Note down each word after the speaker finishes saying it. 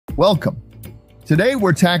Welcome. Today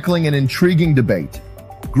we're tackling an intriguing debate.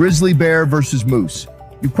 Grizzly bear versus moose.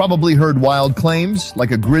 You've probably heard wild claims,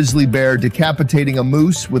 like a grizzly bear decapitating a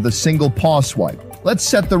moose with a single paw swipe. Let's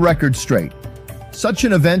set the record straight. Such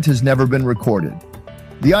an event has never been recorded.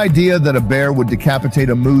 The idea that a bear would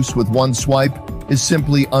decapitate a moose with one swipe is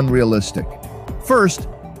simply unrealistic. First,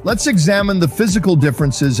 let's examine the physical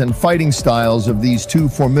differences and fighting styles of these two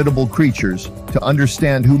formidable creatures to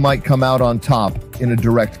understand who might come out on top in a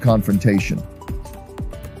direct confrontation.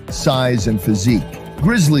 Size and physique.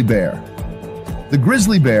 Grizzly bear. The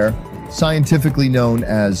grizzly bear, scientifically known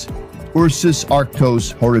as Ursus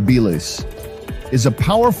arctos horribilis, is a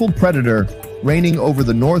powerful predator reigning over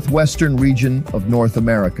the northwestern region of North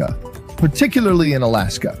America, particularly in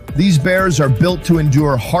Alaska. These bears are built to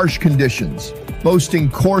endure harsh conditions,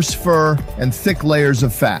 boasting coarse fur and thick layers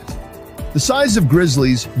of fat. The size of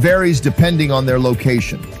grizzlies varies depending on their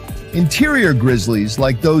location. Interior grizzlies,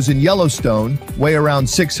 like those in Yellowstone, weigh around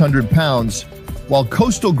 600 pounds, while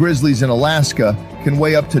coastal grizzlies in Alaska can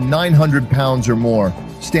weigh up to 900 pounds or more,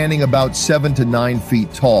 standing about 7 to 9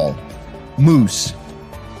 feet tall. Moose.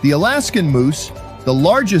 The Alaskan moose, the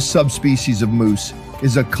largest subspecies of moose,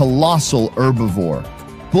 is a colossal herbivore.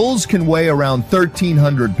 Bulls can weigh around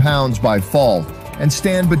 1,300 pounds by fall and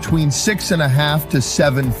stand between 6.5 to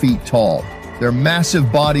 7 feet tall. Their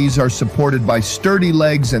massive bodies are supported by sturdy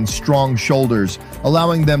legs and strong shoulders,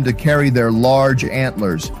 allowing them to carry their large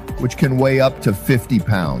antlers, which can weigh up to 50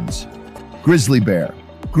 pounds. Grizzly bear.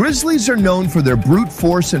 Grizzlies are known for their brute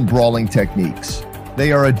force and brawling techniques.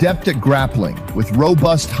 They are adept at grappling, with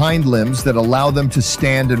robust hind limbs that allow them to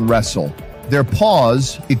stand and wrestle. Their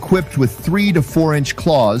paws, equipped with 3 to 4 inch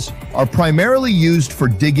claws, are primarily used for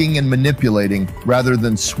digging and manipulating rather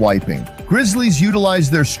than swiping. Grizzlies utilize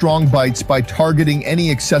their strong bites by targeting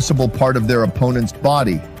any accessible part of their opponent's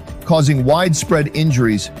body, causing widespread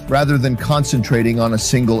injuries rather than concentrating on a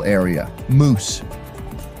single area. Moose.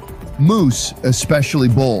 Moose, especially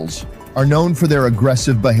bulls, are known for their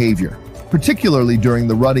aggressive behavior, particularly during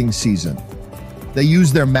the rutting season. They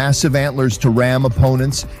use their massive antlers to ram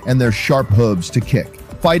opponents and their sharp hooves to kick.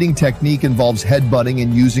 Fighting technique involves headbutting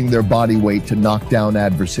and using their body weight to knock down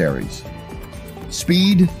adversaries.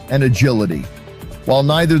 Speed and agility. While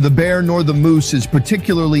neither the bear nor the moose is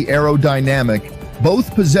particularly aerodynamic,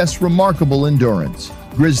 both possess remarkable endurance.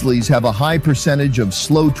 Grizzlies have a high percentage of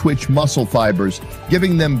slow-twitch muscle fibers,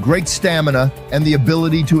 giving them great stamina and the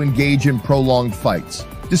ability to engage in prolonged fights.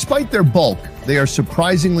 Despite their bulk, they are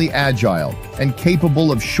surprisingly agile and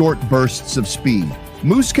capable of short bursts of speed.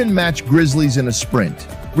 Moose can match grizzlies in a sprint,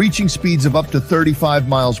 reaching speeds of up to 35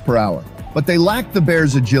 miles per hour, but they lack the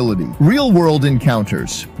bear's agility. Real-world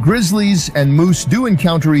encounters. Grizzlies and moose do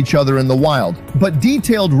encounter each other in the wild, but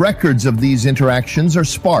detailed records of these interactions are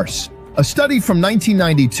sparse. A study from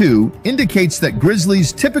 1992 indicates that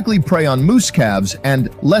grizzlies typically prey on moose calves and,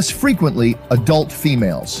 less frequently, adult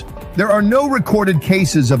females. There are no recorded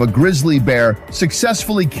cases of a grizzly bear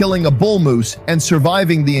successfully killing a bull moose and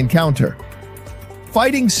surviving the encounter.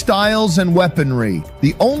 Fighting styles and weaponry.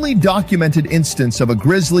 The only documented instance of a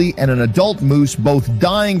grizzly and an adult moose both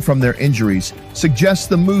dying from their injuries suggests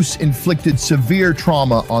the moose inflicted severe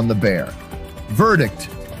trauma on the bear. Verdict: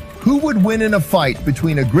 who would win in a fight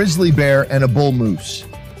between a grizzly bear and a bull moose?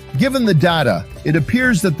 Given the data, it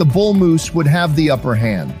appears that the bull moose would have the upper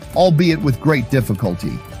hand, albeit with great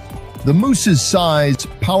difficulty. The moose's size,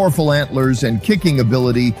 powerful antlers, and kicking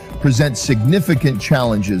ability present significant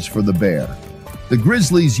challenges for the bear. The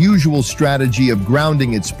grizzly's usual strategy of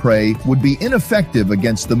grounding its prey would be ineffective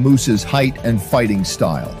against the moose's height and fighting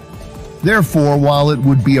style. Therefore, while it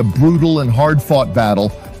would be a brutal and hard-fought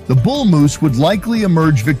battle, the bull moose would likely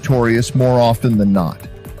emerge victorious more often than not.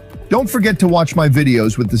 Don't forget to watch my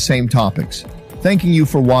videos with the same topics. Thanking you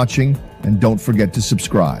for watching, and don't forget to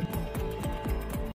subscribe.